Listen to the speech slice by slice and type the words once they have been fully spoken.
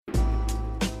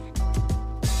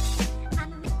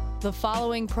The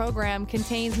following program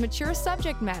contains mature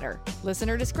subject matter.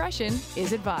 Listener discretion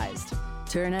is advised.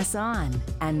 Turn us on,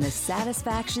 and the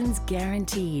satisfaction's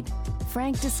guaranteed.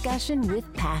 Frank discussion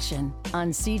with passion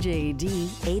on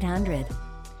CJAD 800.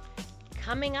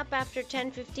 Coming up after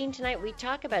 10:15 tonight, we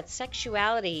talk about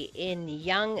sexuality in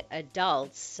young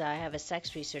adults. I have a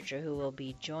sex researcher who will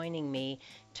be joining me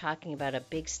talking about a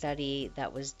big study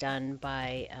that was done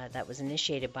by, that was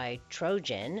initiated by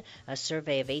Trojan, a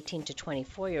survey of 18 to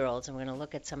 24-year-olds, and we're going to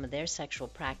look at some of their sexual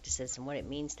practices and what it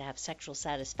means to have sexual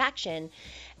satisfaction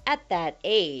at that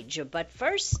age. But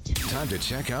first, time to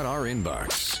check out our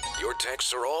inbox. Your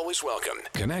texts are always welcome.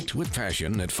 Connect with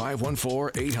Passion at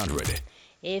 514-800.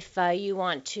 if you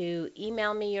want to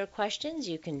email me your questions,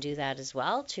 you can do that as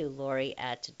well to Lori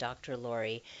at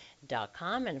drlori.com.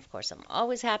 And of course, I'm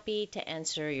always happy to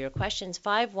answer your questions.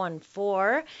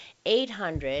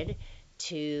 514-800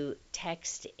 to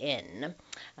text in.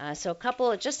 So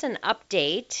just an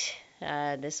update.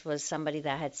 This was somebody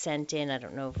that had sent in, I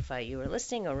don't know if you were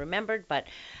listening or remembered, but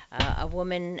a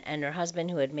woman and her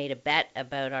husband who had made a bet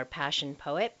about our passion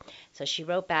poet. So she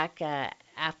wrote back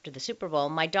after the Super Bowl,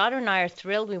 "My daughter and I are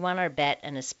thrilled we won our bet,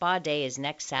 and a spa day is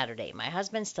next Saturday. My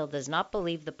husband still does not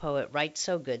believe the poet writes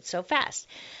so good so fast.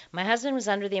 My husband was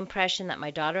under the impression that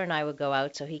my daughter and I would go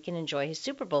out so he can enjoy his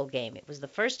Super Bowl game. It was the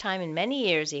first time in many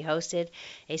years he hosted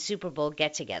a Super Bowl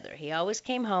get-together. He always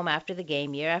came home after the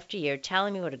game year after year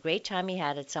telling me what a great time he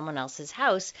had at someone else's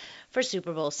house for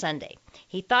Super Bowl Sunday.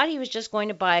 He thought he was just going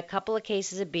to buy a couple of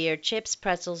cases of beer, chips,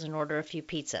 pretzels, and order a few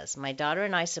pizzas. My daughter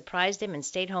and I surprised him and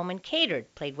stayed home and catered,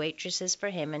 played waitresses for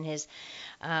him and his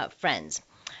friends.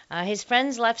 His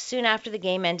friends left soon after the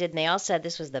game ended, and they all said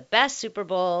this was the best Super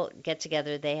Bowl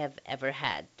get-together they have ever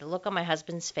had. The look on my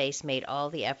husband's face made all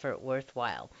the effort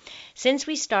worthwhile. Since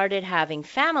we started having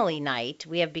family night,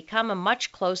 we have become a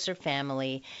much closer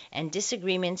family, and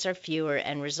disagreements are fewer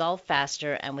and resolved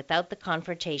faster and without the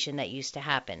confrontation that used to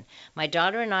happen. My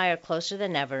daughter and I are closer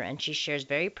than ever, and she shares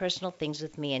very personal things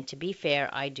with me, and to be fair,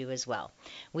 I do as well.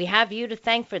 We have you to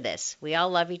thank for this. We all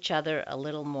love each other a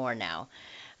little more now."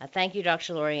 Thank you,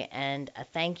 Dr. Lori, and a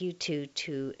thank you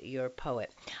to your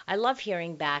poet. I love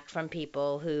hearing back from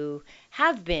people who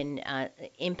have been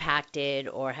impacted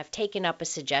or have taken up a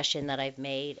suggestion that I've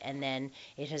made, and then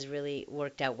it has really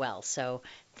worked out well. So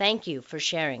thank you for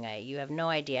sharing. You have no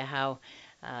idea how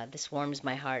this warms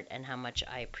my heart and how much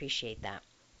I appreciate that.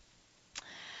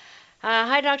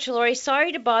 Hi, Dr. Lori.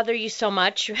 Sorry to bother you so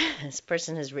much. This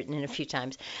person has written in a few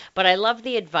times, but I love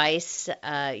the advice.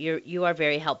 You are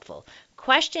very helpful.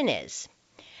 Question is,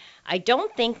 I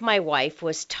don't think my wife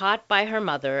was taught by her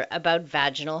mother about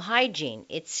vaginal hygiene.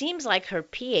 It seems like her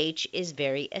pH is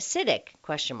very acidic, ?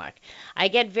 I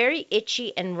get very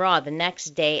itchy and raw the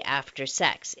next day after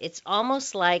sex. It's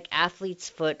almost like athlete's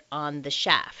foot on the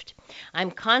shaft.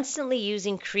 I'm constantly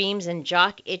using creams and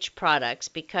jock itch products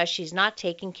because she's not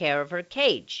taking care of her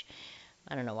cage.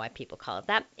 I don't know why people call it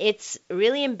that. It's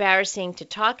really embarrassing to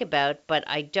talk about, but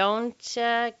I don't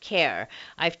care.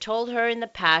 I've told her in the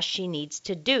past she needs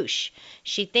to douche.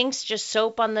 She thinks just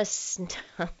soap on the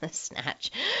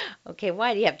snatch. Okay,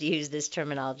 why do you have to use this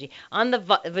terminology? On the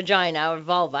vagina or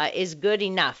vulva is good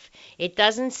enough. It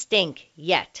doesn't stink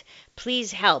yet.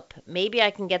 Please help. Maybe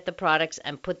I can get the products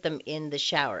and put them in the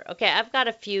shower. Okay, I've got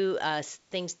a few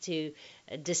things to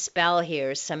dispel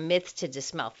here, some myths to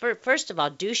dispel. First of all,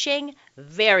 douching,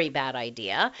 very bad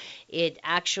idea. It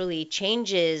actually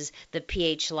changes the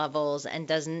pH levels and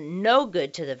does no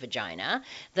good to the vagina.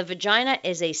 The vagina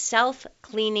is a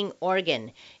self-cleaning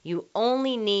organ. You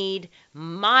only need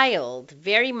mild,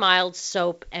 very mild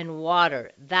soap and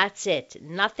water. That's it.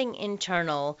 Nothing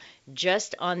internal,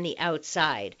 just on the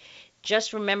outside.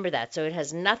 Just remember that. So it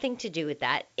has nothing to do with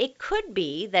that. It could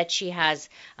be that she has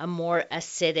a more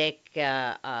acidic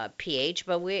pH,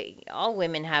 but all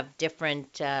women have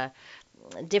different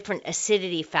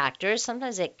acidity factors.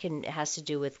 Sometimes it has to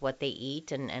do with what they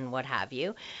eat and what have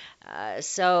you.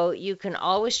 So you can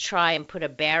always try and put a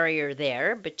barrier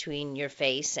there between your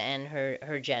face and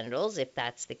her genitals, if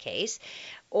that's the case.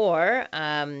 Or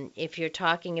if you're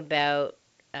talking about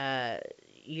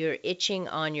you're itching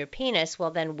on your penis,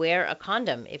 well, then wear a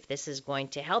condom if this is going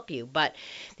to help you. But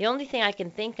the only thing I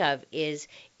can think of is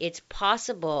it's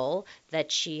possible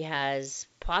that she has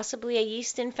possibly a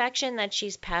yeast infection that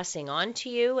she's passing on to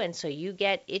you, and so you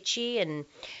get itchy, and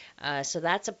so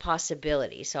that's a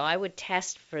possibility. So I would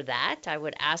test for that. I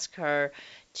would ask her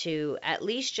to at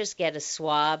least just get a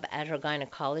swab at her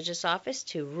gynecologist's office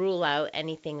to rule out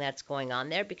anything that's going on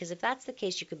there, because if that's the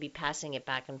case, you could be passing it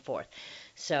back and forth.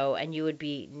 So, and you would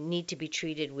need to be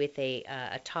treated with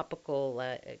a topical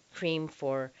cream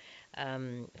for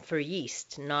for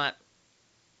yeast, not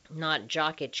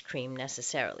jock itch cream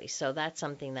necessarily. So that's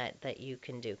something that you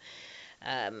can do.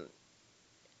 And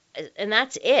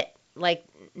that's it. Like,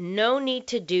 no need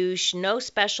to douche, no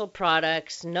special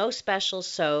products, no special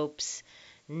soaps,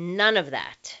 none of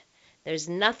that. There's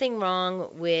nothing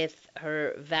wrong with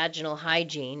her vaginal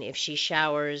hygiene if she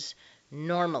showers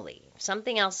normally. If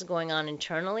something else is going on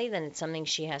internally, then it's something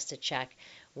she has to check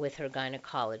with her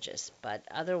gynecologist. But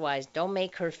otherwise, don't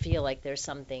make her feel like there's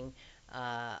something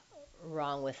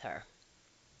wrong with her.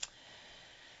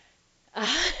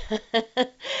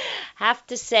 Have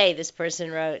to say, this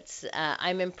person wrote,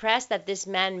 I'm impressed that this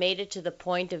man made it to the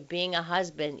point of being a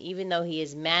husband, even though he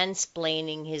is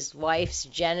mansplaining his wife's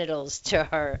genitals to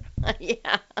her.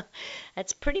 Yeah,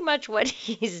 that's pretty much what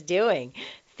he's doing,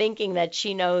 thinking that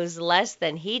she knows less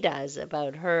than he does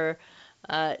about her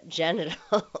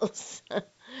genitals.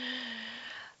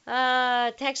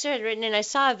 Texter had written in, I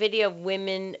saw a video of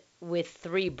women with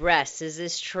 3 breasts. Is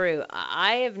this true?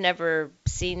 I have never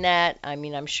seen that. I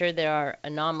mean, I'm sure there are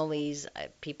anomalies,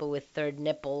 people with 3rd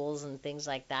nipples and things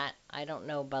like that. I don't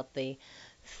know about the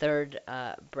 3rd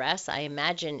breast. I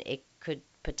imagine it could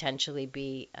potentially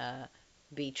be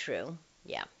true.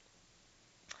 Yeah.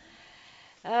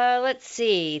 Let's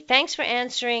see. Thanks for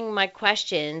answering my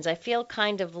questions. I feel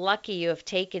kind of lucky you have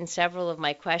taken several of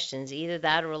my questions. Either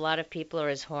that or a lot of people are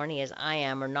as horny as I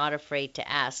am or not afraid to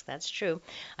ask. That's true.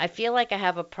 I feel like I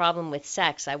have a problem with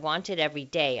sex. I want it every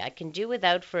day. I can do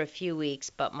without for a few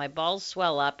weeks, but my balls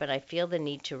swell up and I feel the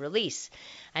need to release.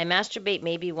 I masturbate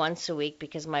maybe once a week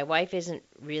because my wife isn't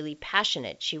really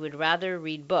passionate. She would rather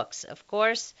read books. Of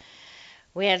course,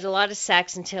 we had a lot of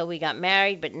sex until we got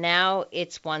married, but now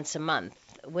it's once a month.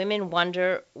 Women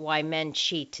wonder why men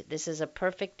cheat. This is a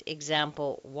perfect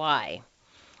example why.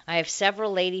 I have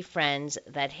several lady friends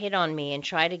that hit on me and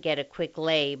try to get a quick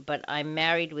lay, but I'm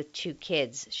married with 2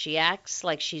 kids. She acts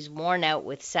like she's worn out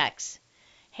with sex.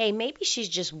 Hey, maybe she's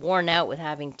just worn out with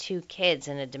having 2 kids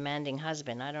and a demanding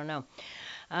husband. I don't know.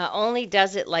 Only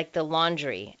does it like the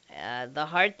laundry. The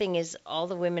hard thing is all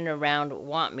the women around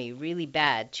want me really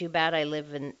bad. Too bad I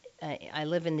live in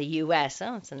the U.S.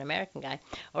 Oh, it's an American guy.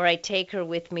 Or I take her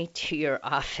with me to your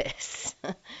office.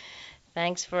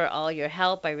 Thanks for all your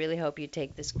help. I really hope you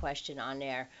take this question on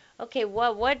air. Okay,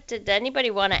 well, what did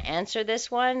anybody want to answer this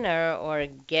one or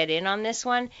get in on this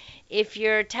one? If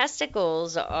your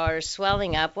testicles are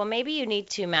swelling up, well, maybe you need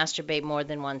to masturbate more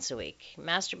than once a week.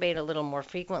 Masturbate a little more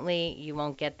frequently. You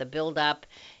won't get the buildup.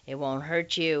 It won't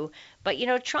hurt you. But,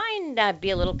 try and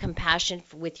be a little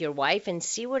compassionate with your wife and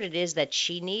see what it is that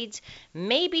she needs.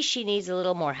 Maybe she needs a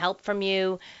little more help from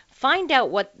you. Find out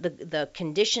what the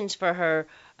conditions for her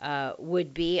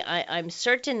would be. I'm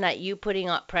certain that you putting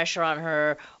pressure on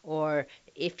her, or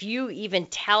if you even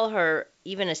tell her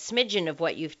even a smidgen of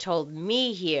what you've told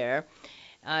me here,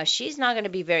 she's not going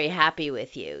to be very happy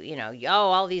with you.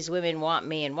 All these women want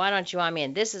me, and why don't you want me?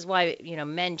 And this is why,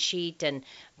 men cheat and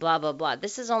blah, blah, blah.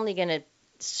 This is only going to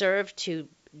serve to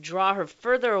draw her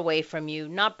further away from you,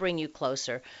 not bring you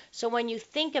closer. So when you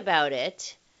think about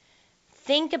it,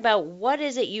 think about what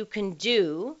is it you can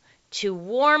do to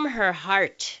warm her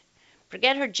heart.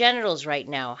 Forget her genitals right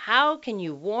now. How can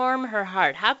you warm her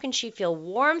heart? How can she feel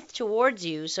warmth towards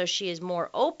you so she is more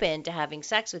open to having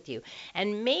sex with you?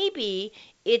 And maybe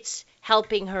it's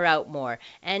helping her out more.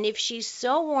 And if she's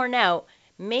so worn out,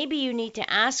 maybe you need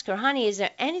to ask her, honey, is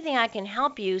there anything I can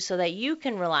help you so that you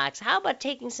can relax? How about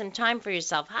taking some time for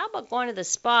yourself? How about going to the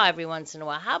spa every once in a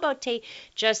while? How about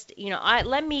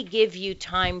let me give you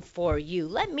time for you.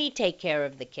 Let me take care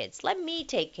of the kids. Let me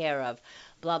take care of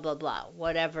blah, blah, blah,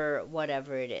 whatever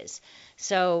it is.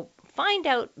 So find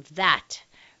out that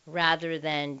rather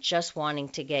than just wanting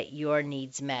to get your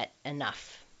needs met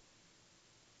enough.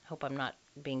 Hope I'm not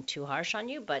being too harsh on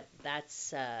you, but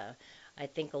that's I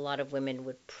think a lot of women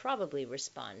would probably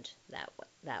respond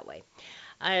that way.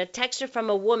 A texter from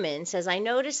a woman says, I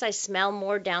notice I smell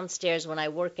more downstairs when I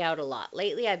work out a lot.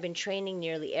 Lately, I've been training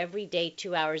nearly every day,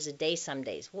 2 hours a day some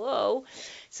days. Whoa.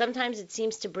 Sometimes it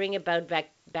seems to bring about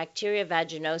bacteria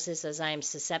vaginosis as I am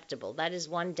susceptible. That is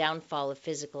one downfall of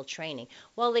physical training.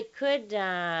 Well, it could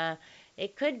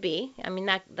be. I mean,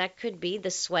 that could be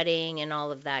the sweating and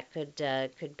all of that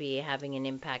could be having an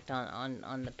impact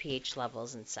on the pH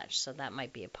levels and such. So that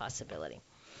might be a possibility.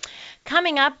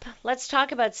 Coming up, let's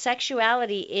talk about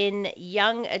sexuality in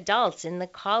young adults, in the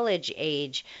college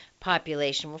age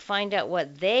population. We'll find out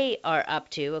what they are up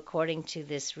to according to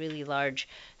this really large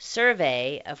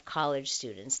survey of college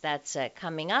students. That's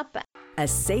coming up. A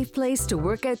safe place to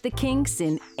work out the kinks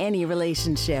in any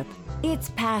relationship.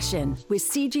 It's Passion with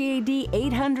CJAD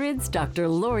 800's Dr.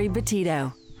 Lori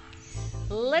Betito.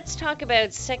 Let's talk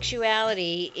about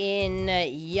sexuality in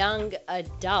young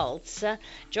adults.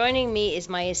 Joining me is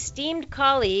my esteemed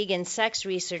colleague and sex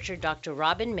researcher, Dr.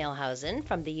 Robin Milhausen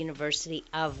from the University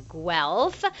of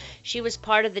Guelph. She was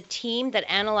part of the team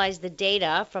that analyzed the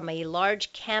data from a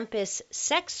large campus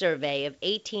sex survey of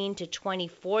 18 to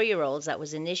 24-year-olds that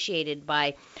was initiated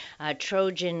by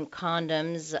Trojan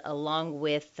Condoms along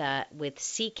with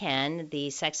SECAN, the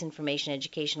Sex Information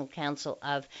Educational Council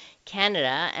of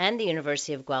Canada, and the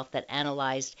University of Guelph that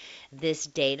analyzed this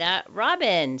data.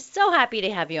 Robin, so happy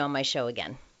to have you on my show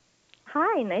again.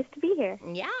 Hi, nice to be here.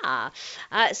 Yeah.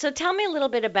 So tell me a little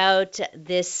bit about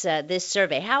this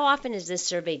survey. How often is this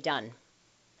survey done?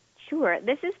 Sure.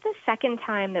 This is the second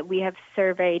time that we have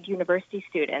surveyed university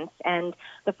students, and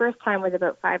the first time was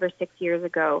about 5 or 6 years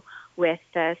ago with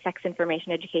the Sex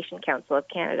Information Education Council of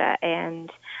Canada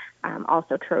and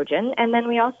also Trojan. And then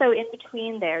we also, in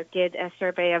between there, did a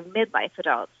survey of midlife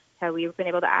adults. So we've been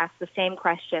able to ask the same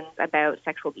questions about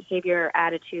sexual behavior,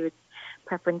 attitudes,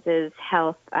 preferences,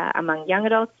 health among young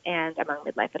adults and among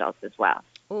midlife adults as well.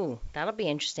 Ooh, that'll be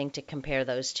interesting to compare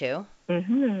those two.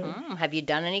 Mm-hmm. Have you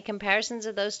done any comparisons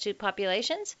of those two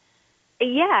populations?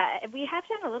 Yeah, we have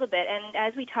done a little bit, and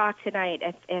as we talk tonight,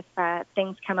 if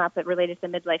things come up that related to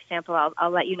the midlife sample, I'll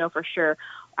let you know for sure.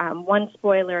 One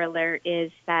spoiler alert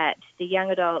is that the young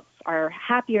adults are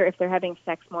happier if they're having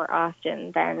sex more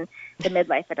often than the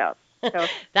midlife adults. So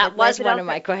that was one of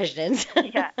my questions.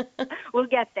 Yeah, we'll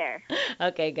get there.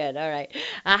 Okay, good. All right.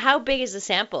 How big is the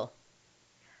sample?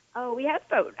 Oh, we have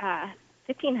about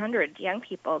 1,500 young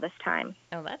people this time.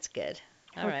 Oh, that's good.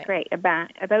 All That's right. great.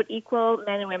 About equal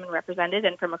men and women represented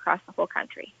and from across the whole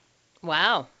country.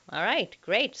 Wow. All right.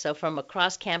 Great. So from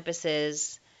across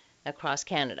campuses, across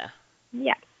Canada.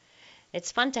 Yeah.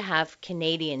 It's fun to have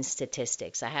Canadian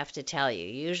statistics, I have to tell you.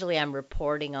 Usually I'm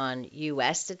reporting on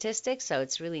U.S. statistics, so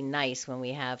it's really nice when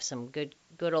we have some good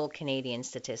old Canadian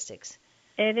statistics.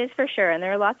 It is for sure, and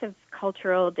there are lots of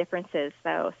cultural differences,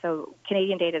 though, so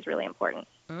Canadian data is really important.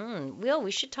 Well,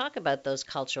 we should talk about those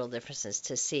cultural differences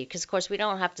to see, because, of course, we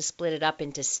don't have to split it up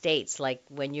into states. Like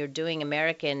when you're doing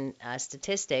American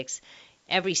statistics,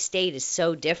 every state is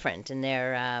so different in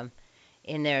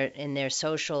their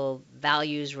social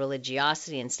values,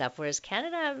 religiosity, and stuff, whereas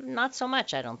Canada, not so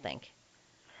much, I don't think.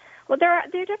 Well, there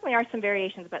definitely are some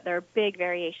variations, but there are big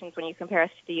variations when you compare us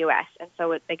to the U.S., and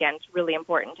so, again, it's really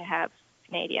important to have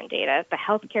Canadian data, the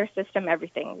healthcare system,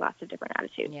 everything, lots of different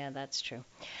attitudes. Yeah, that's true.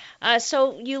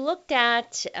 So you looked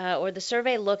at, or the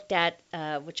survey looked at,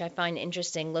 which I find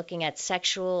interesting, looking at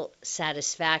sexual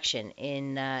satisfaction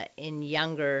in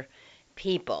younger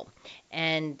people.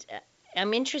 And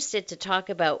I'm interested to talk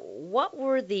about what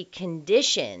were the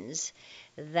conditions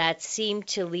that seemed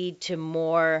to lead to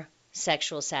more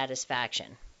sexual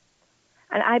satisfaction.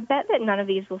 And I bet that none of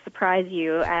these will surprise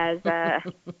you as a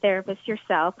therapist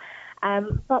yourself.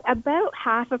 But about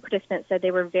half of participants said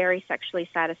they were very sexually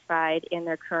satisfied in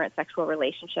their current sexual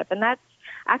relationship, and that's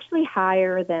actually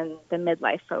higher than the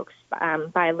midlife folks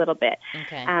by a little bit.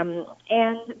 Okay.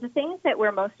 And the things that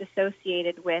were most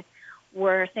associated with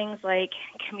were things like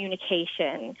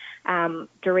communication,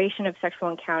 duration of sexual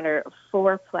encounter,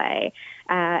 foreplay.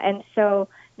 And so,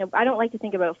 I don't like to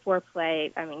think about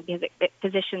foreplay, because it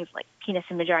positions like penis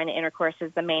and vagina intercourse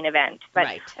as the main event. But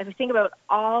Right. As we think about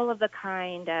all of the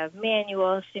kind of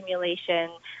manual stimulation,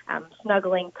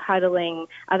 snuggling, cuddling,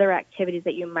 other activities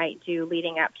that you might do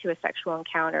leading up to a sexual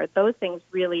encounter, those things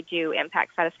really do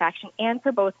impact satisfaction, and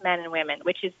for both men and women,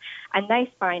 which is a nice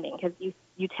finding because you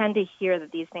tend to hear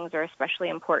that these things are especially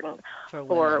important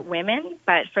for women,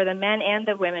 but for the men and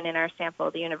the women in our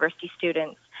sample, the university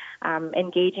students,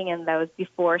 engaging in those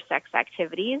before sex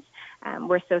activities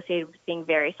were associated with being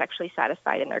very sexually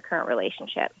satisfied in their current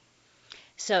relationship.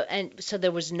 So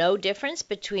there was no difference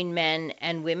between men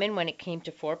and women when it came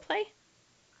to foreplay?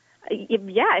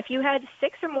 Yeah, if you had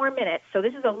 6 or more minutes, so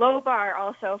this is a low bar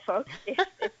also, folks.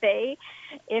 If they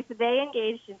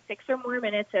engaged in 6 or more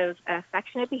minutes of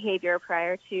affectionate behavior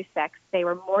prior to sex, they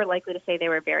were more likely to say they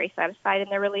were very satisfied in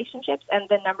their relationships, and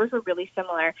the numbers were really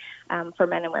similar for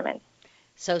men and women.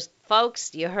 So,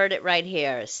 folks, you heard it right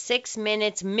here. 6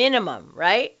 minutes minimum,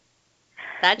 right?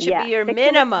 That should be your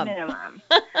minimum.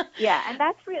 Yeah, and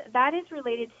that is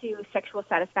related to sexual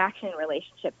satisfaction in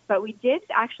relationships. But we did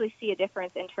actually see a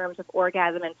difference in terms of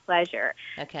orgasm and pleasure.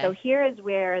 Okay. So here is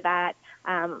where that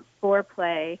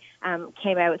foreplay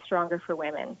came out stronger for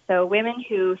women. So women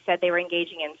who said they were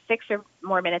engaging in 6 or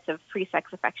more minutes of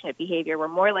pre-sex affectionate behavior were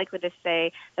more likely to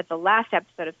say that the last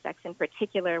episode of sex in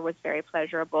particular was very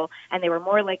pleasurable, and they were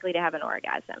more likely to have an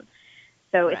orgasm.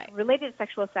 So Right. it's related to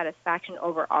sexual satisfaction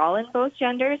overall in both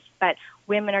genders, but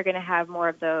women are going to have more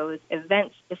of those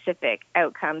event-specific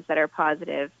outcomes that are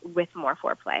positive with more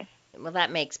foreplay. Well,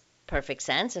 that makes perfect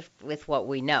sense with what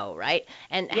we know, right?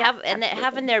 And Yeah,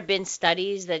 haven't there been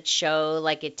studies that show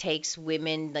like it takes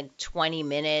women like 20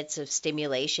 minutes of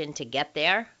stimulation to get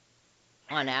there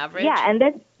on average? Yeah, and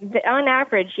then on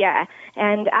average, yeah.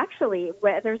 And actually,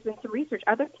 there's been some research,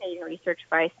 other Canadian research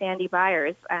by Sandy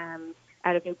Byers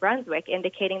out of New Brunswick,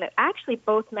 indicating that actually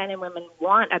both men and women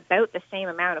want about the same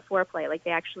amount of foreplay. Like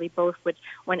they actually both would,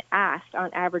 when asked,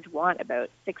 on average want about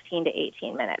 16 to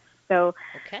 18 minutes. So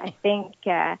Okay. I think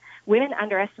women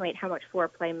underestimate how much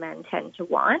foreplay men tend to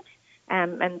want.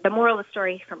 And the moral of the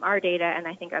story from our data, and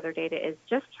I think other data, is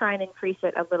just try and increase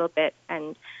it a little bit,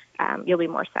 and you'll be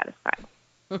more satisfied.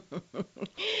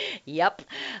 Yep.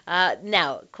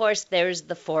 Now, of course, there's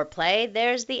the foreplay,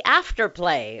 there's the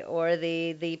afterplay, or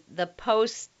the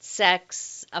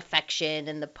post-sex affection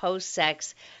and the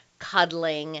post-sex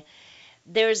cuddling.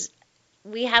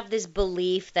 We have this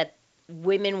belief that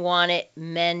women want it,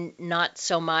 men not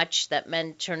so much, that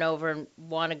men turn over and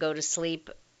want to go to sleep.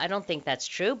 I don't think that's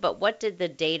true, but what did the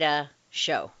data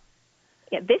show?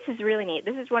 Yeah, this is really neat.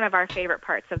 This is one of our favorite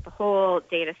parts of the whole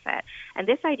data set. And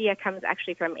this idea comes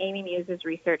actually from Amy Muse's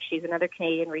research. She's another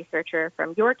Canadian researcher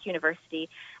from York University,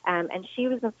 and she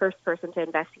was the first person to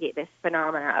investigate this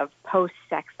phenomena of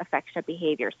post-sex affectionate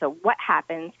behavior. So what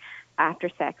happens after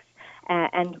sex,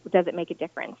 and does it make a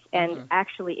difference? And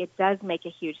actually, it does make a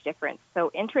huge difference. So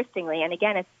interestingly, and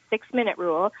again, it's a 6-minute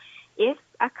rule, if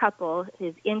a couple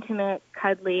is intimate,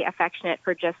 cuddly, affectionate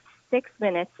for just 6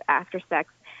 minutes after sex,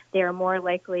 they are more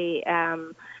likely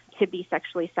to be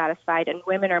sexually satisfied, and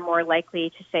women are more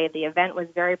likely to say the event was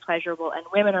very pleasurable, and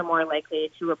women are more likely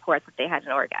to report that they had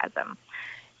an orgasm.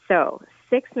 So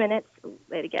 6 minutes,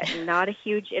 again, not a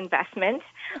huge investment,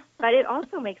 but it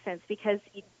also makes sense because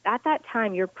at that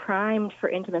time you're primed for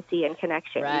intimacy and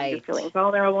connection. Right. You're feeling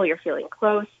vulnerable, you're feeling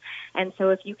close, and so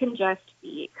if you can just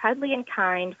be cuddly and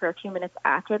kind for a few minutes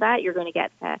after that, you're going to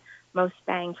get the most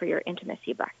bang for your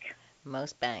intimacy buck.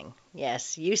 Most bang.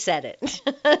 Yes, you said it,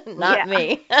 not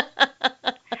me.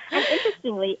 And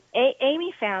interestingly,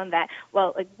 Amy found that,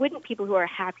 wouldn't people who are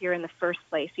happier in the first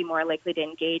place be more likely to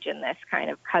engage in this kind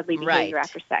of cuddly behavior Right.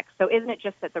 after sex? So isn't it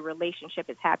just that the relationship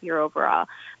is happier overall?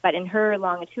 But in her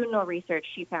longitudinal research,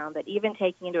 she found that even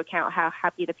taking into account how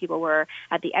happy the people were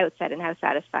at the outset and how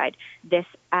satisfied, this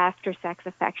after-sex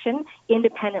affection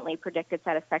independently predicted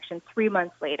satisfaction 3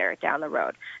 months later down the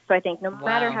road. So I think no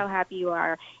matter Wow. how happy you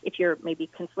are, if you're maybe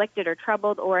conflicted or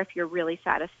troubled, or if you're really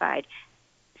satisfied,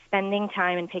 spending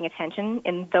time and paying attention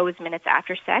in those minutes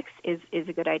after sex is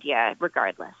a good idea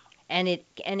regardless. And it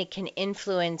can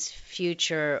influence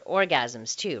future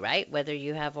orgasms too, right? Whether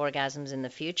you have orgasms in the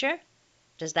future,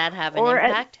 does that have an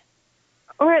impact?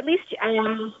 Or at least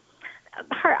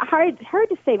hard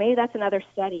to say. Maybe that's another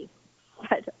study.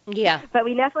 Yeah. But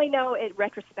we definitely know it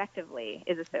retrospectively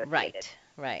is associated.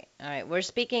 Right. All right. We're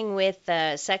speaking with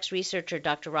sex researcher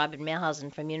Dr. Robin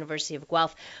Milhausen from University of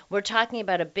Guelph. We're talking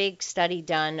about a big study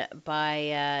done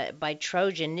by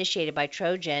Trojan, initiated by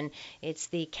Trojan. It's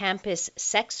the Campus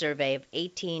Sex Survey of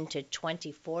 18 to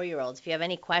 24-year-olds. If you have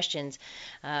any questions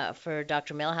for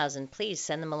Dr. Milhausen, please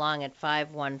send them along at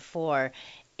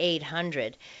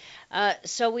 514-800.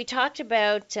 So we talked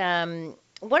about...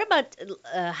 what about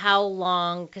how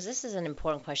long, because this is an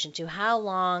important question too, how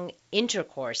long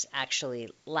intercourse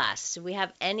actually lasts? Do we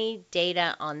have any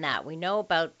data on that? We know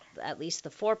about at least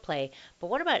the foreplay, but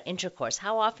what about intercourse?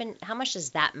 How much does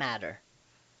that matter?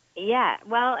 Yeah,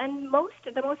 well, and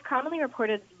the most commonly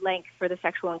reported length for the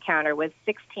sexual encounter was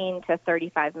 16 to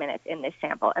 35 minutes in this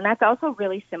sample, and that's also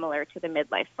really similar to the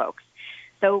midlife folks.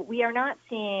 So we are not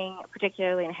seeing,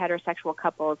 particularly in heterosexual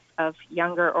couples of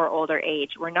younger or older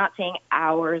age, we're not seeing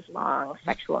hours-long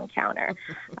sexual encounter.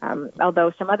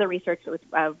 Although some other research with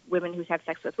women who have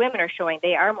sex with women are showing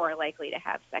they are more likely to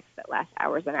have sex that lasts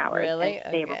hours and hours. Really?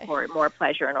 And they Okay. report more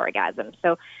pleasure and orgasm.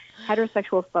 So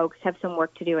heterosexual folks have some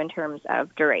work to do in terms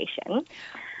of duration.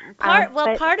 Part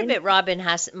of it, Robin,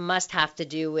 must have to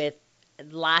do with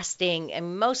lasting,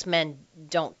 and most men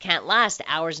can't last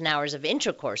hours and hours of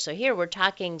intercourse. So here we're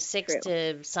talking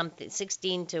 16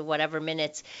 to whatever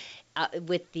minutes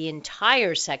with the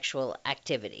entire sexual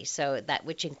activity. So that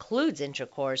which includes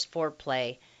intercourse,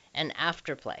 foreplay, and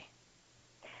afterplay.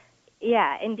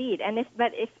 Yeah, indeed. And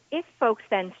if folks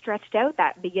then stretched out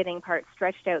that beginning part,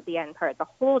 stretched out the end part, the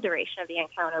whole duration of the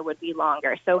encounter would be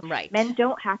longer. So Right. men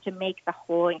don't have to make the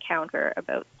whole encounter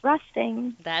about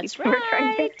thrusting. That's We're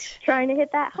right. trying to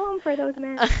hit that home for those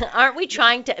men. Aren't we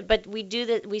trying to? But we do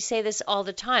that. We say this all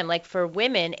the time. Like for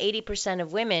women, 80%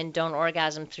 of women don't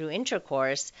orgasm through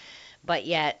intercourse, but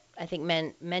yet I think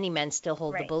many men still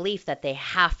hold the Right. belief that they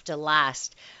have to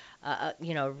last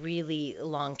really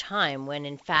long time, when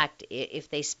in fact,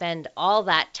 if they spend all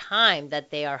that time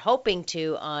that they are hoping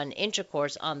to on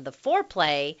intercourse, on the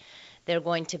foreplay, they're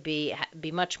going to be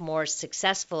much more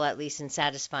successful, at least in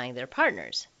satisfying their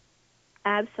partners.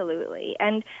 Absolutely.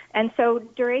 And so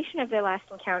duration of the last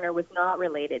encounter was not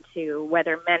related to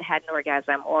whether men had an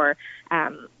orgasm or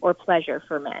pleasure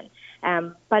for men.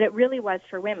 But it really was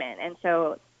for women. And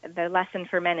so the lesson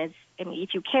for men is,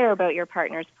 if you care about your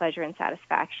partner's pleasure and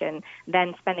satisfaction,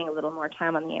 then spending a little more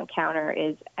time on the encounter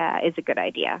is a good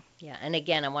idea. Yeah, and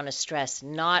again, I want to stress,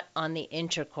 not on the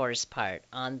intercourse part,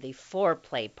 on the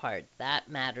foreplay part. That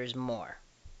matters more.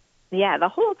 Yeah, the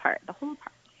whole part.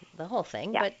 The whole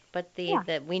thing, Yeah. but Yeah.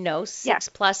 the we know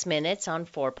 6+ minutes on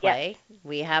foreplay. Yeah.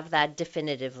 We have that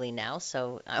definitively now,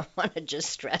 so I want to just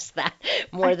stress that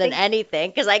more than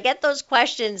anything, because I get those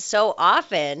questions so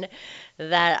often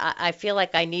that I feel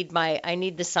like I need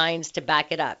the science to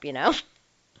back it up, you know?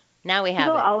 Now we have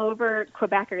People it. all over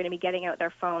Quebec are going to be getting out their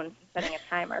phones and setting a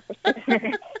timer for 6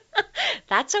 minutes.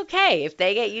 That's okay. If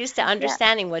they get used to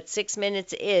understanding what 6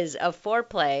 minutes is of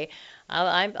foreplay,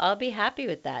 I'll be happy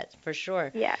with that for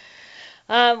sure. Yeah.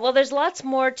 Well, there's lots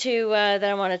more to that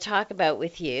I want to talk about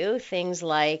with you. Things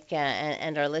like,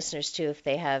 and our listeners too, if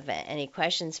they have any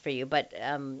questions for you. But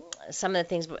some of the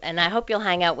things, and I hope you'll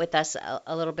hang out with us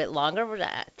a little bit longer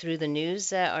through the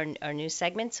news, our news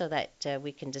segment, so that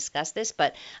we can discuss this.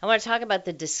 But I want to talk about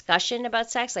the discussion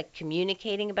about sex, like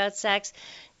communicating about sex.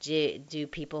 Do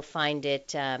people find it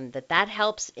that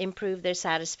helps improve their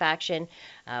satisfaction?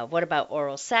 What about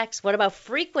oral sex? What about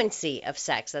frequency of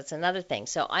sex? That's another thing.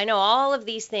 So I know all of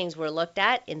these things were looked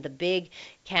at in the big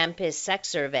campus sex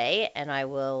survey, and I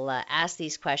will ask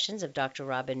these questions of Dr.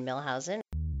 Robin Milhausen.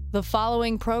 The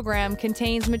following program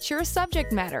contains mature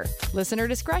subject matter. Listener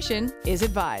discretion is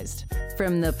advised.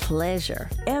 From the pleasure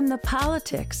and the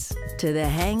politics to the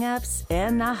hang-ups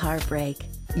and the heartbreak,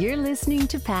 you're listening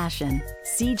to Passion,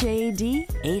 CJAD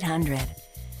 800.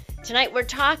 Tonight we're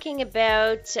talking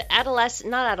about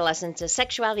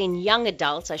sexuality in young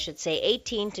adults, I should say,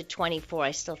 18 to 24.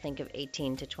 I still think of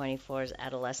 18 to 24 as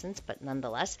adolescents, but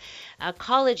nonetheless.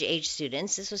 College-age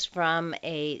students. This was from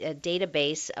a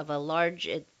database of a large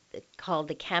called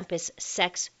the Campus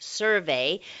Sex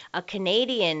Survey, a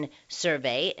Canadian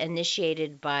survey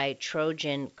initiated by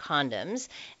Trojan Condoms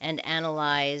and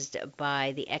analyzed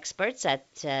by the experts at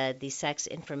the Sex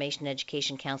Information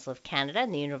Education Council of Canada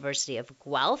and the University of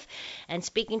Guelph. And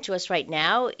speaking to us right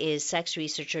now is sex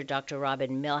researcher Dr.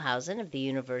 Robin Milhausen of the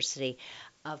University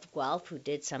of Guelph, who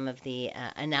did some of the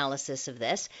analysis of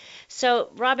this.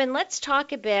 So, Robin, let's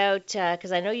talk about,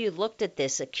 because I know you looked at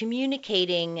this,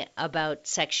 communicating about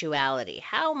sexuality.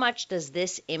 How much does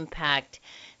this impact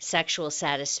sexual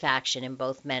satisfaction in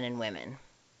both men and women?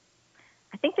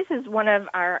 I think this is one of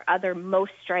our other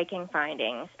most striking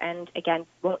findings, and again,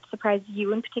 won't surprise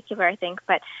you in particular, I think,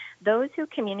 but those who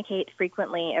communicate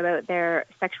frequently about their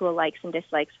sexual likes and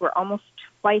dislikes were almost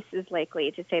twice as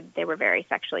likely to say that they were very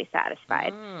sexually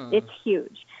satisfied. It's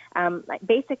huge.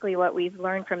 Basically, what we've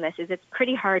learned from this is it's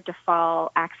pretty hard to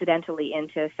fall accidentally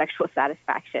into sexual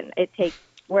satisfaction. It takes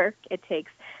work, it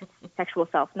takes sexual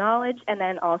self-knowledge, and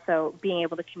then also being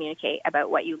able to communicate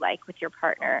about what you like with your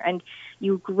partner. And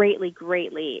you greatly,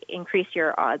 greatly increase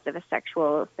your odds of a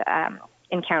sexual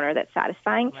encounter that's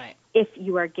satisfying if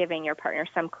you are giving your partner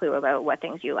some clue about what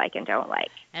things you like and don't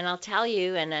like. And I'll tell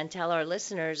you, and tell our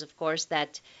listeners, of course,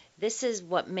 that this is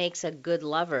what makes a good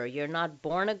lover. You're not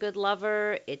born a good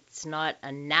lover. It's not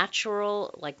a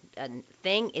natural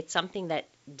thing. It's something that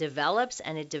develops,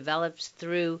 and it develops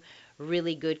through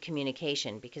really good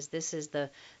communication, because this is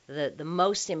the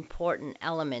most important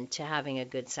element to having a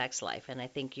good sex life, and I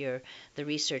think the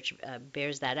research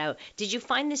bears that out. Did you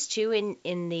find this too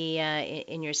in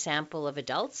your sample of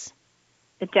adults?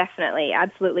 Definitely,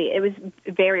 absolutely. It was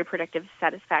very predictive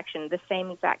satisfaction, the same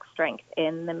exact strength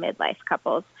in the midlife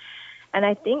couples. And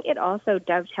I think it also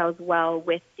dovetails well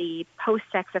with the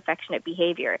post-sex affectionate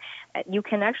behavior. You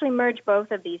can actually merge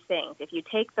both of these things. If you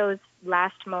take those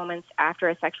last moments after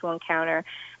a sexual encounter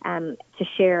to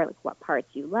share what parts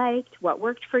you liked, what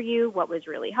worked for you, what was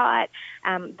really hot,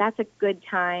 that's a good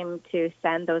time to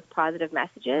send those positive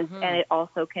messages. And it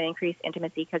also can increase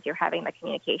intimacy because you're having the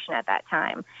communication at that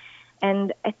time.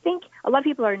 And I think a lot of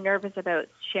people are nervous about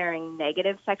sharing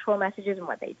negative sexual messages and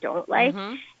what they don't like.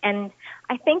 And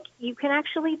I think you can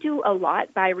actually do a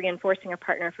lot by reinforcing a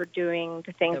partner for doing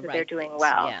the things that they're doing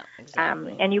well. Yeah,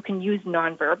 exactly. And you can use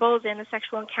nonverbals in the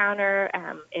sexual encounter.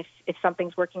 If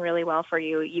something's working really well for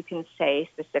you, you can say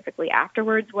specifically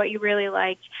afterwards what you really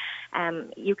liked.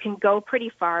 You can go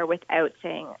pretty far without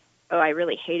saying, oh, I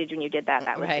really hated when you did that.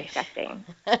 That was disgusting.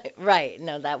 Right.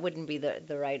 No, that wouldn't be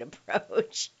the right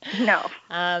approach. No.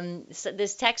 So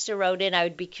this texter wrote in, I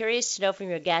would be curious to know from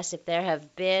your guests if there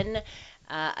have been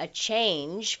a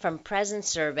change from present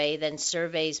survey than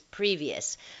surveys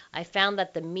previous. I found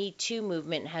that the Me Too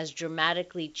movement has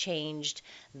dramatically changed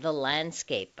the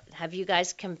landscape. Have you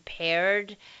guys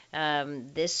compared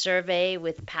this survey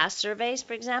with past surveys,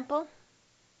 for example?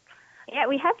 Yeah,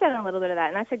 we have done a little bit of that,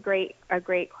 and that's a great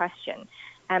question.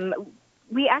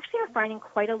 We actually are finding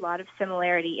quite a lot of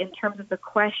similarity in terms of the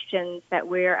questions that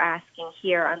we're asking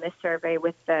here on this survey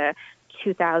with the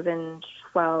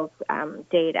 2012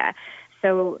 data.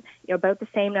 So, about the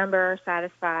same number are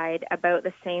satisfied, about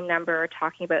the same number are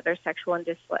talking about their sexual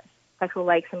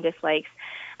likes and dislikes.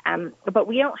 But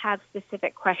we don't have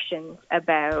specific questions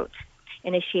about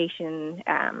initiation,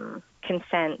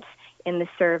 consent in the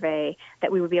survey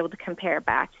that we would be able to compare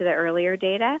back to the earlier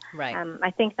data. Right.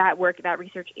 I think that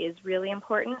research is really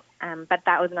important, but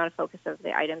that was not a focus of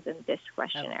the items in this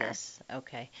questionnaire.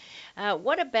 Okay.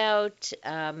 What about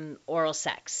oral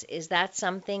sex? Is that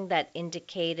something that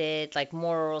indicated, like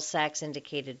more oral sex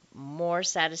indicated more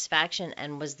satisfaction,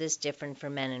 and was this different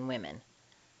for men and women?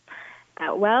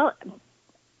 Well,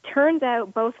 turns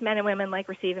out both men and women like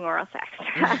receiving oral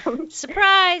sex.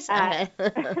 Surprise!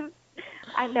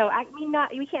 No,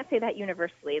 we can't say that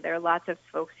universally. There are lots of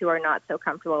folks who are not so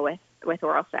comfortable with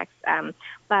oral sex.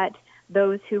 But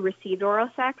those who received oral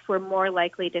sex were more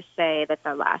likely to say that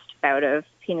the last bout of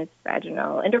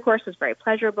penis-vaginal intercourse was very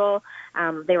pleasurable.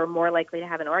 They were more likely to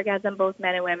have an orgasm, both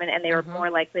men and women, and they were more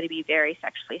likely to be very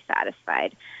sexually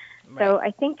satisfied. Right. So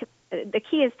I think the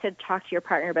key is to talk to your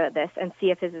partner about this and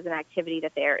see if this is an activity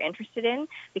that they are interested in,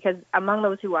 because among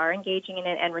those who are engaging in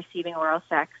it and receiving oral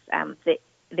sex,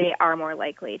 they are more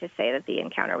likely to say that the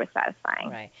encounter was satisfying.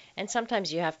 Right. And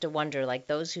sometimes you have to wonder, like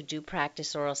those who do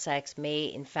practice oral sex may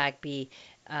in fact be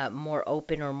more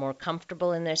open or more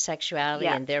comfortable in their sexuality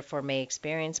and therefore may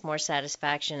experience more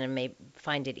satisfaction and may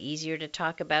find it easier to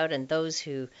talk about. And those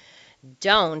who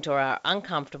don't or are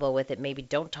uncomfortable with it maybe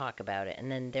don't talk about it and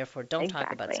then therefore don't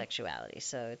talk about sexuality.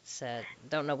 So it's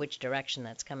don't know which direction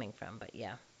that's coming from, but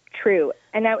yeah. True.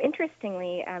 And now,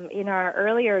 interestingly, in our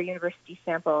earlier university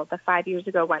sample, the 5 years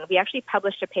ago one, we actually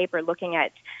published a paper looking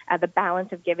at the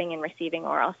balance of giving and receiving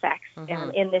oral sex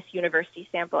in this university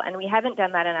sample. And we haven't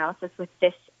done that analysis with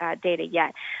this data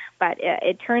yet, but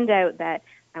it turned out that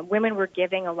women were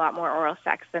giving a lot more oral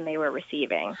sex than they were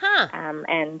receiving.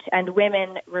 And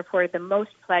women reported the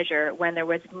most pleasure when there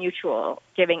was mutual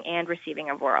giving and receiving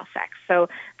of oral sex. So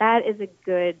that is a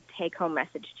good take-home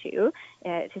message, too,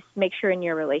 to make sure in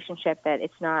your relationship that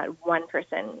it's not one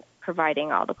person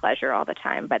providing all the pleasure all the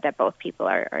time, but that both people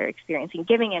are experiencing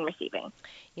giving and receiving.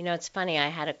 You know, it's funny. I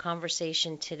had a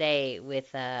conversation today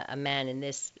with a man in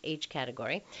this age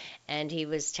category, and he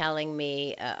was telling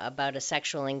me about a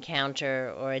sexual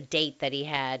encounter or a date that he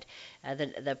had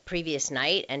the previous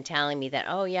night, and telling me that,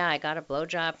 oh, yeah, I got a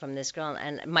blowjob from this girl.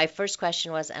 And my first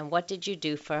question was, and what did you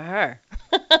do for her?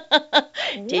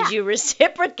 Did you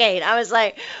reciprocate? I was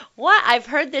like, what? I've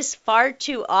heard this far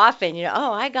too often.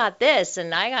 Oh, I got this,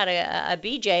 and I got a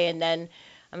BJ, and then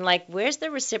I'm like, where's the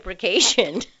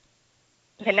reciprocation?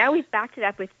 And now we've backed it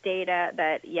up with data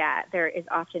that, there is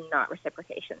often not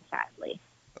reciprocation, sadly.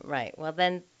 Right. Well,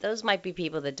 then those might be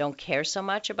people that don't care so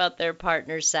much about their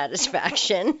partner's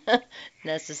satisfaction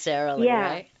necessarily,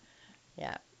 right?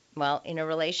 Yeah. Well, in a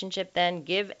relationship, then,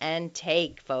 give and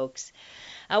take, folks.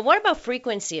 What about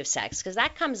frequency of sex? Because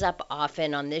that comes up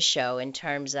often on this show in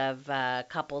terms of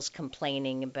couples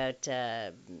complaining about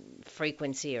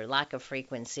frequency or lack of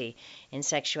frequency in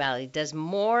sexuality. Does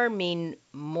more mean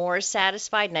more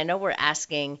satisfied? And I know we're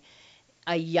asking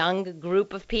a young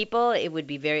group of people. It would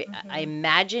be very, I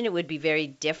imagine it would be very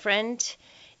different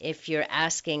if you're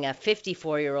asking a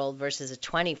 54-year-old versus a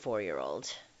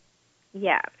 24-year-old.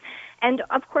 Yeah. And,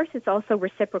 of course, it's also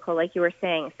reciprocal, like you were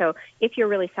saying. So if you're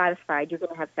really satisfied, you're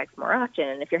going to have sex more often.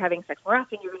 And if you're having sex more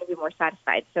often, you're going to be more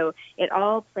satisfied. So it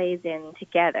all plays in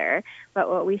together. But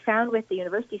what we found with the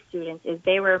university students is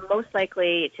they were most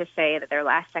likely to say that their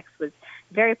last sex was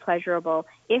very pleasurable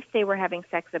if they were having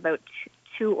sex about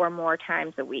 2 or more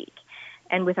times a week.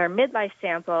 And with our midlife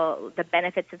sample, the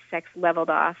benefits of sex leveled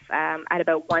off at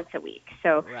about once a week.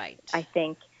 So I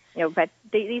think But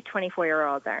these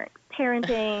 24-year-olds aren't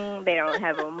parenting. They don't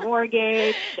have a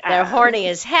mortgage. They're horny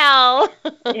as hell.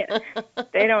 Yeah,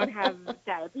 they don't have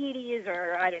diabetes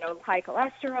or, high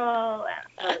cholesterol.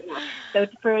 So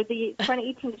for the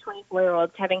 18 to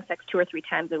 24-year-olds, having sex 2 or 3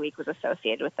 times a week was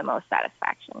associated with the most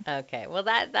satisfaction. Okay, well,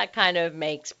 that kind of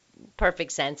makes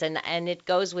perfect sense, and it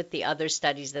goes with the other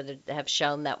studies that have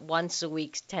shown that once a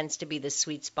week tends to be the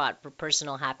sweet spot for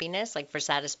personal happiness, like for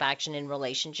satisfaction in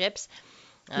relationships.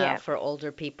 For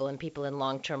older people and people in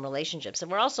long-term relationships.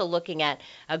 And we're also looking at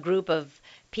a group of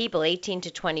people, 18 to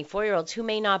 24-year-olds, who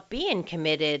may not be in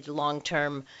committed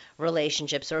long-term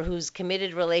relationships, or whose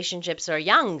committed relationships are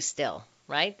young still,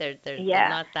 right? They're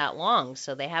not that long,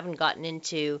 so they haven't gotten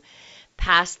into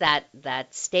past that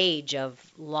stage of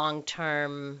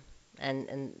long-term,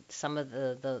 and some of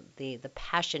the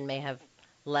passion may have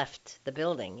left the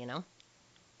building,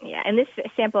 Yeah, and this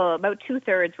sample, about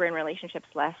 2/3 were in relationships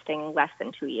lasting less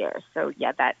than 2 years. So,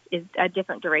 that is a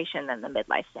different duration than the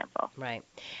midlife sample. Right.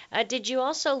 Did you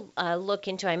also look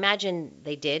into, I imagine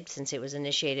they did, since it was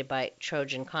initiated by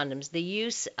Trojan Condoms, the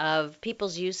use of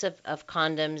people's use of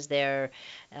condoms, their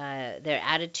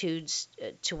attitudes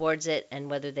towards it, and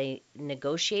whether they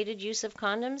negotiated use of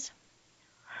condoms?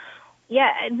 Yeah,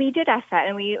 we did ask that,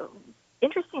 and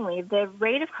interestingly, the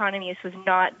rate of condom use was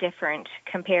not different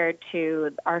compared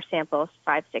to our samples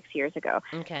 5-6 years ago.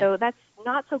 Okay. So that's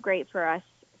not so great for us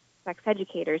sex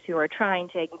educators who are trying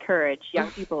to encourage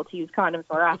young people to use condoms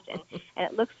more often.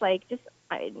 And it looks like,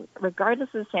 regardless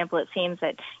of the sample, it seems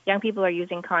that young people are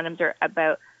using condoms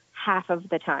about half of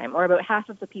the time, or about half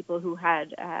of the people who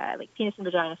had penis and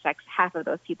vagina sex, half of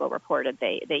those people reported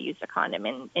they used a condom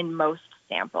in most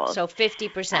samples. So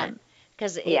 50%.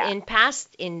 Because in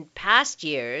past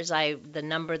years, the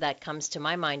number that comes to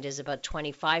my mind is about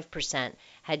 25%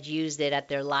 had used it at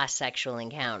their last sexual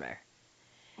encounter.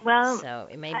 Well, so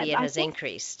maybe it has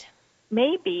increased.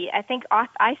 Maybe. I think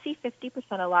I see 50%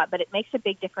 a lot, but it makes a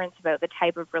big difference about the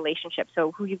type of relationship.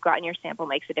 So who you've got in your sample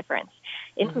makes a difference.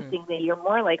 Interestingly, you're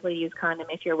more likely to use condom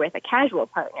if you're with a casual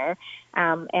partner,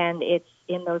 and it's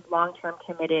in those long-term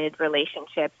committed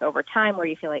relationships over time where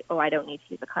you feel like, I don't need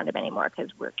to use a condom anymore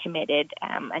because we're committed,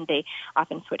 and they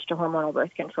often switch to hormonal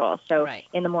birth control. So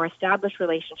in the more established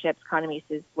relationships, condom use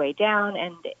is way down,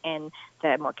 and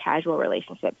the more casual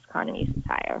relationships, condom use is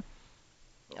higher.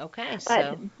 Okay,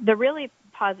 but the really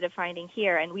positive finding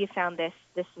here, and we found this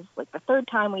is like the third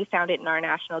time we found it in our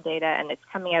national data, and it's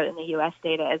coming out in the U.S.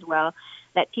 data as well,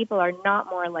 that people are not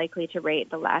more likely to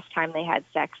rate the last time they had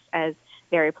sex as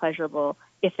very pleasurable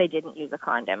if they didn't use a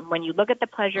condom. When you look at the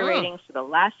pleasure ratings for the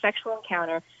last sexual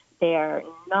encounter, they are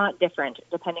not different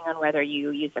depending on whether you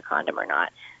use a condom or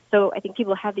not. So I think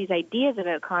people have these ideas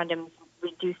about condoms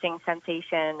reducing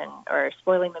sensation or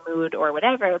spoiling the mood or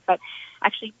whatever, but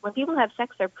actually when people have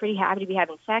sex, they're pretty happy to be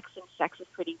having sex, and sex is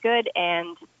pretty good,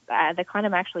 and the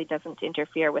condom actually doesn't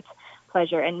interfere with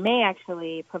pleasure and may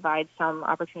actually provide some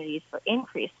opportunities for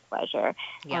increased pleasure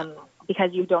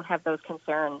because you don't have those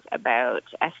concerns about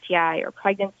STI or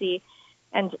pregnancy,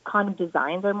 and condom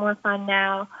designs are more fun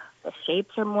now. The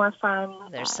shapes are more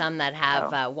fun. There's some that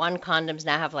have, one condoms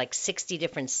now have like 60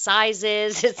 different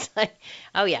sizes. It's like,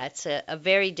 it's a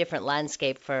very different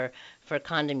landscape for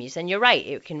condom use. And you're right,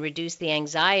 it can reduce the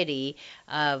anxiety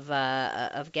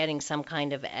of getting some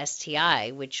kind of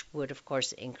STI, which would, of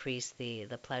course, increase the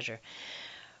pleasure.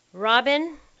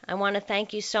 Robin, I want to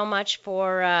thank you so much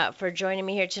for joining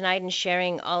me here tonight and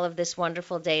sharing all of this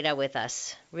wonderful data with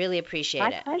us. Really appreciate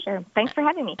it. My pleasure. Thanks for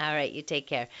having me. All right, you take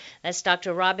care. That's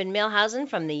Dr. Robin Milhausen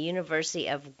from the University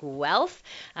of Guelph.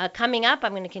 Coming up,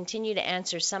 I'm going to continue to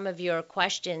answer some of your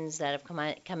questions that have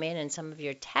come in and some of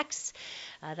your texts.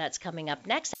 That's coming up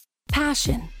next.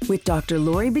 Passion with Dr.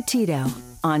 Lori Betito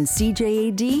on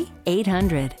CJAD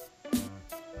 800.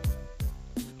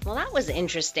 Well, that was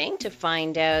interesting to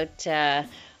find out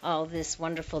all this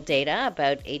wonderful data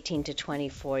about 18 to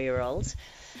 24-year-olds.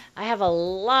 I have a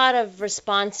lot of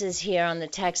responses here on the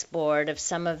text board of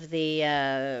some of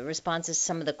the responses,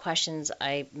 some of the questions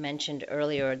I mentioned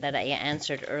earlier that I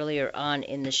answered earlier on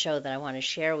in the show that I want to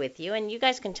share with you. And you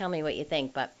guys can tell me what you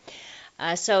think. But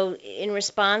so in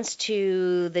response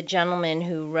to the gentleman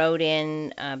who wrote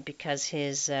in because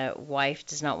his wife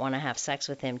does not want to have sex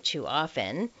with him too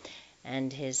often,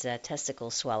 and his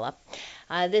testicles swell up.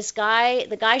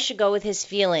 The guy should go with his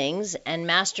feelings and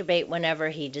masturbate whenever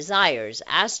he desires.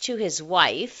 As to his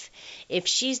wife, if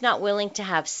she's not willing to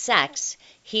have sex,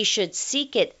 he should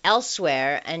seek it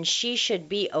elsewhere, and she should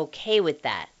be okay with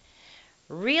that.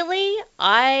 Really?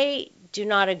 I do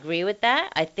not agree with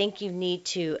that. I think you need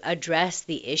to address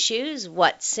the issues.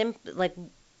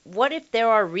 what if there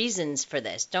are reasons for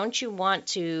this? Don't you want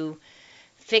to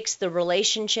fix the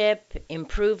relationship,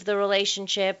 improve the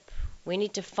relationship? We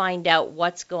need to find out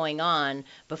what's going on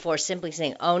before simply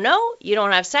saying, oh no, you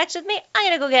don't have sex with me, I'm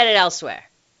going to go get it elsewhere.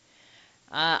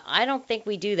 I don't think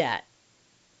we do that.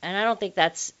 And I don't think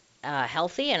that's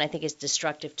healthy, and I think it's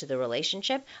destructive to the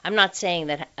relationship. I'm not saying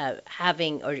that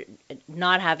having or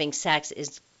not having sex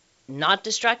is not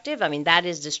destructive. I mean, that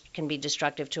can be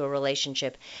destructive to a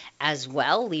relationship as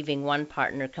well, leaving one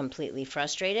partner completely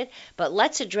frustrated. But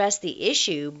let's address the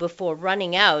issue before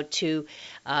running out to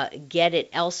get it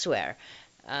elsewhere.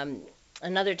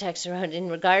 Another texter wrote, in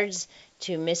regards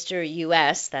to Mr.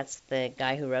 U.S., that's the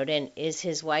guy who wrote in, is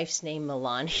his wife's name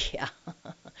Melania?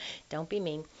 Don't be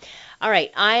mean. All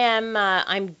right, I'm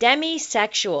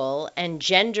demisexual and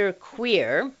gender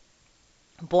queer,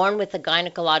 born with a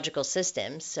gynecological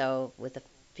system, so with the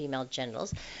female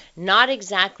genitals. Not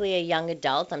exactly a young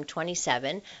adult, I'm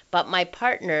 27, but my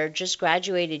partner just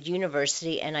graduated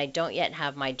university and I don't yet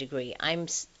have my degree.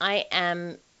 I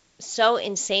am so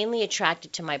insanely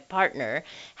attracted to my partner.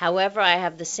 However, I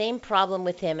have the same problem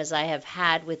with him as I have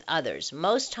had with others.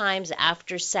 Most times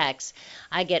after sex,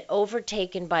 I get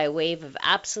overtaken by a wave of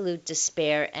absolute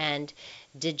despair and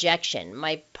dejection.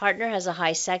 My partner has a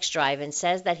high sex drive and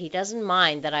says that he doesn't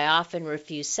mind that I often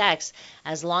refuse sex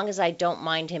as long as I don't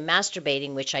mind him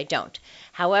masturbating, which I don't.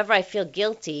 However, I feel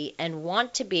guilty and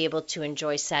want to be able to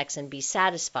enjoy sex and be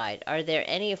satisfied. Are there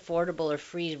any affordable or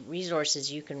free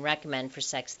resources you can recommend for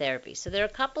sex therapy? So there are a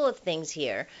couple of things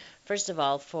here. First of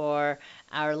all, for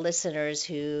our listeners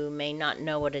who may not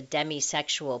know what a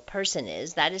demisexual person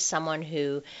is, that is someone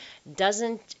who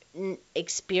doesn't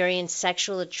experience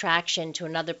sexual attraction to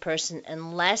another person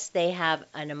unless they have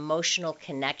an emotional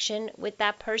connection with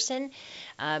that person.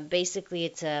 Basically,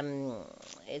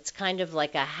 it's kind of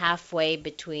like a halfway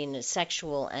between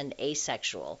sexual and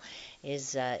asexual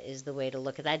is the way to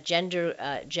look at that.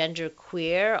 Gender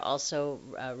queer also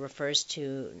refers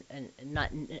to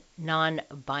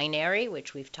non-binary,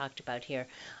 which we've talked about here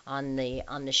on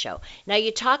the show. Now,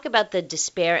 you talk about the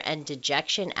despair and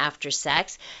dejection after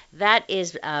sex. That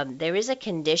is, there is a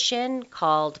condition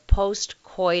called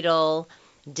postcoital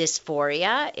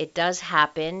dysphoria. It does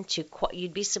happen to,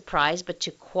 you'd be surprised, but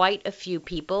to quite a few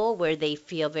people, where they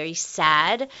feel very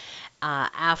sad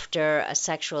after a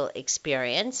sexual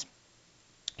experience.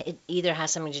 It either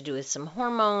has something to do with some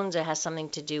hormones, it has something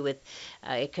to do with,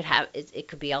 it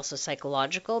could be also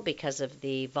psychological because of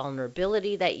the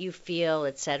vulnerability that you feel,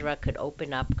 etc. Could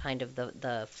open up kind of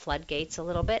the floodgates a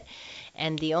little bit.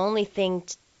 And the only thing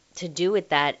to do with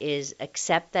that is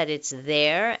accept that it's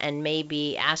there and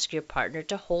maybe ask your partner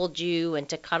to hold you and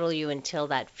to cuddle you until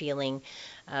that feeling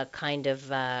kind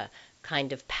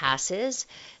of passes.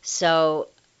 So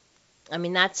I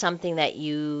mean, that's something that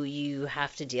you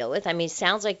have to deal with. I mean, it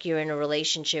sounds like you're in a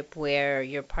relationship where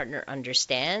your partner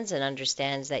understands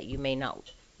that you may not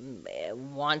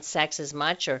want sex as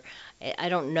much, or I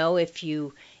don't know if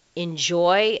you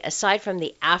enjoy, aside from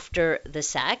the after the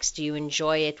sex, do you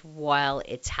enjoy it while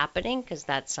it's happening? Because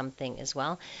that's something as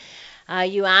well.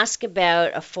 You ask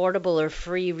about affordable or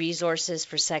free resources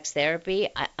for sex therapy.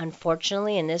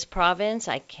 Unfortunately, in this province,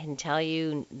 I can tell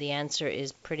you the answer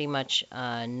is pretty much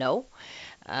no.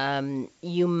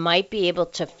 You might be able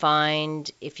to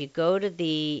find, if you go to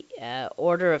the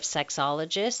Order of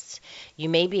Sexologists, you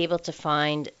may be able to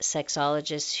find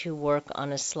sexologists who work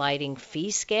on a sliding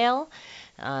fee scale.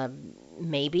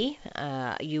 Maybe.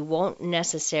 You won't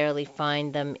necessarily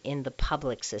find them in the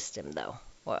public system, though.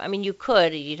 Or, I mean, you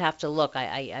could. You'd have to look.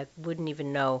 I wouldn't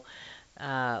even know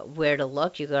where to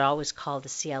look. You could always call the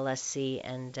CLSC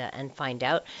and find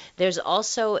out. There's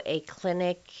also a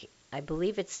clinic, I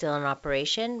believe it's still in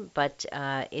operation, but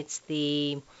it's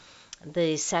the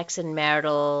Sex and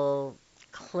Marital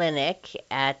Clinic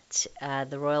at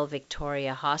the Royal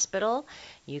Victoria Hospital.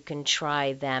 You can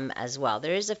try them as well.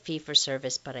 There is a fee for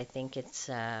service, but I think it's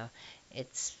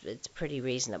pretty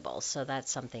reasonable. So that's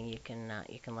something you can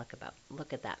look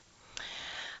at that.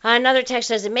 Another text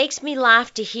says, it makes me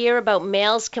laugh to hear about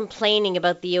males complaining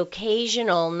about the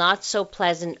occasional not so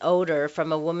pleasant odor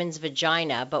from a woman's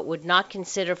vagina, but would not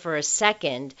consider for a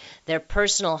second their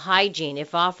personal hygiene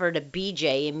if offered a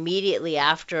BJ immediately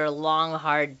after a long,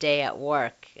 hard day at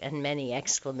work, and many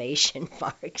exclamation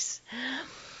marks.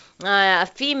 A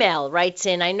female writes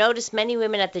in, I notice many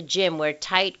women at the gym wear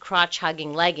tight,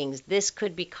 crotch-hugging leggings. This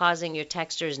could be causing your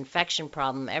texter's infection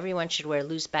problem. Everyone should wear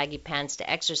loose, baggy pants to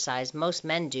exercise. Most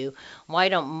men do. Why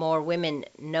don't more women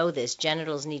know this?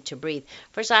 Genitals need to breathe.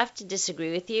 First, I have to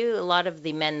disagree with you. A lot of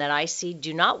the men that I see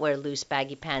do not wear loose,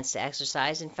 baggy pants to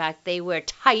exercise. In fact, they wear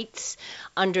tights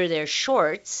under their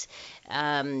shorts.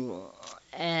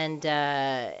 and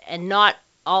not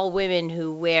all women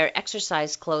who wear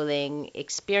exercise clothing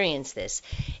experience this.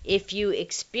 If you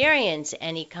experience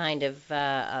any kind of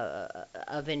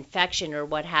infection or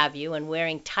what have you, and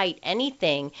wearing tight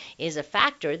anything is a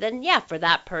factor, then yeah, for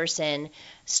that person,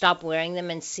 stop wearing them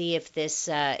and see if this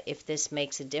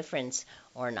makes a difference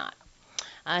or not.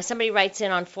 Somebody writes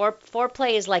in on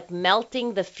foreplay is like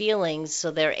melting the feelings so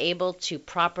they're able to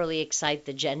properly excite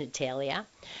the genitalia.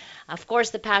 Of course,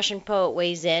 the passion poet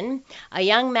weighs in. A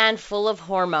young man full of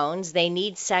hormones, they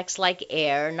need sex like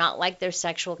air, not like their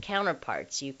sexual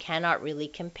counterparts. You cannot really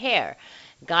compare.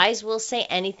 Guys will say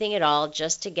anything at all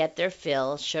just to get their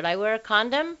fill. Should I wear a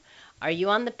condom? Are you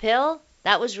on the pill?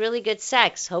 That was really good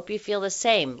sex. Hope you feel the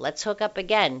same. Let's hook up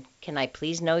again. Can I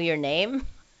please know your name?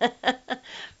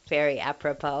 Very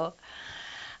apropos.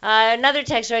 Another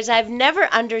text writes, I've never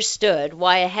understood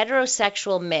why a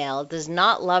heterosexual male does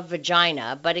not love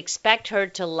vagina but expect her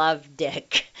to love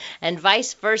dick, and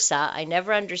vice versa. I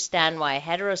never understand why a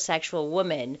heterosexual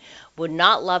woman would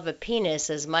not love a penis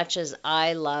as much as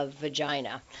I love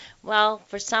vagina. Well,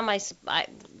 for some, I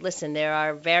listen, there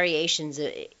are variations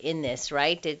in this,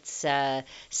 right? It's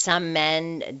some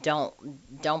men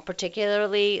don't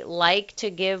particularly like to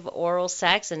give oral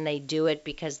sex, and they do it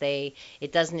because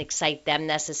it doesn't excite them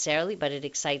necessarily, but it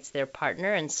excites their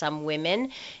partner. And some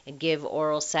women give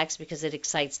oral sex because it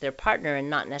excites their partner and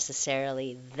not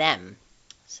necessarily them.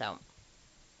 So.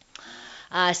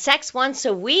 Sex once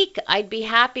a week, I'd be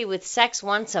happy with sex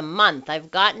once a month.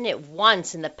 I've gotten it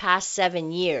once in the past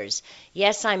 7 years.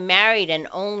 Yes, I'm married and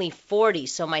only 40,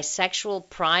 so my sexual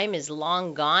prime is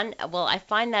long gone. Well, I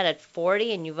find that at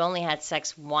 40 and you've only had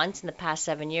sex once in the past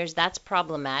 7 years, that's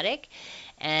problematic.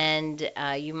 And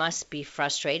you must be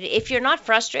frustrated. If you're not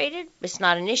frustrated, it's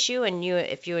not an issue, and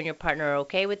if you and your partner are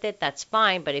okay with it, that's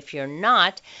fine. But if you're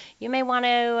not, you may want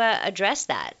to address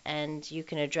that, and you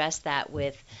can address that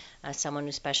with someone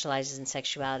who specializes in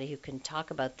sexuality who can talk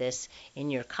about this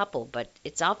in your couple. But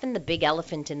it's often the big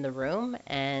elephant in the room,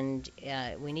 and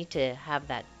we need to have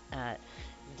that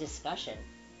discussion,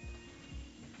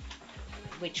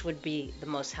 which would be the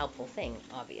most helpful thing,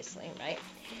 obviously, right?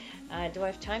 Do I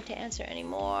have time to answer any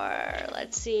more?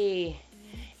 Let's see.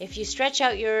 If you stretch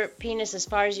out your penis as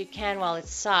far as you can while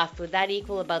it's soft, would that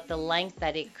equal about the length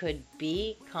that it could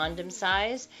be, condom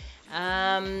size?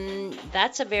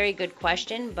 That's a very good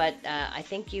question, but I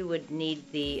think you would need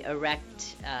the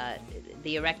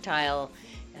erectile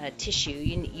tissue.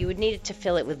 You would need it to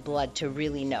fill it with blood to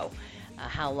really know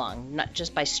how long. Not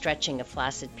just by stretching a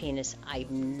flaccid penis,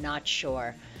 I'm not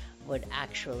sure would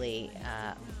actually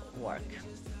work.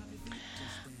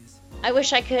 I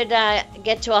wish I could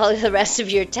get to all of the rest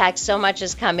of your texts. So much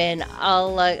has come in.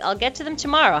 I'll get to them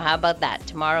tomorrow. How about that?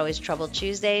 Tomorrow is Trouble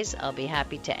Tuesdays. I'll be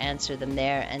happy to answer them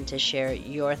there and to share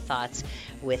your thoughts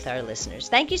with our listeners.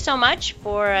 Thank you so much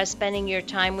for spending your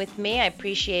time with me. I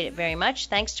appreciate it very much.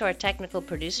 Thanks to our technical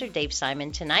producer, Dave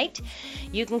Simon, tonight.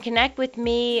 You can connect with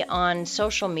me on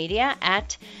social media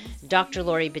at Dr.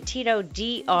 Laurie Betito,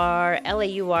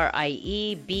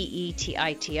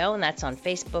 DrLaurieBetito, and that's on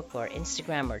Facebook or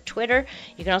Instagram or Twitter.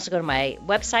 You can also go to my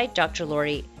website,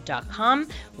 drlaurie.com,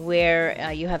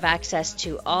 where you have access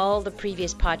to all the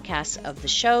previous podcasts of the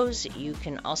shows. You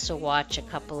can also watch a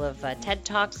couple of TED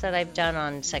Talks that I've done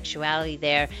on sexuality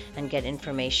there and get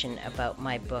information about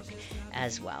my book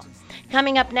as well.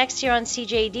 Coming up next here on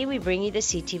CJAD, we bring you the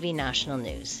CTV National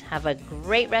News. Have a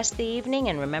great rest of the evening,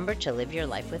 and remember to live your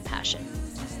life with passion.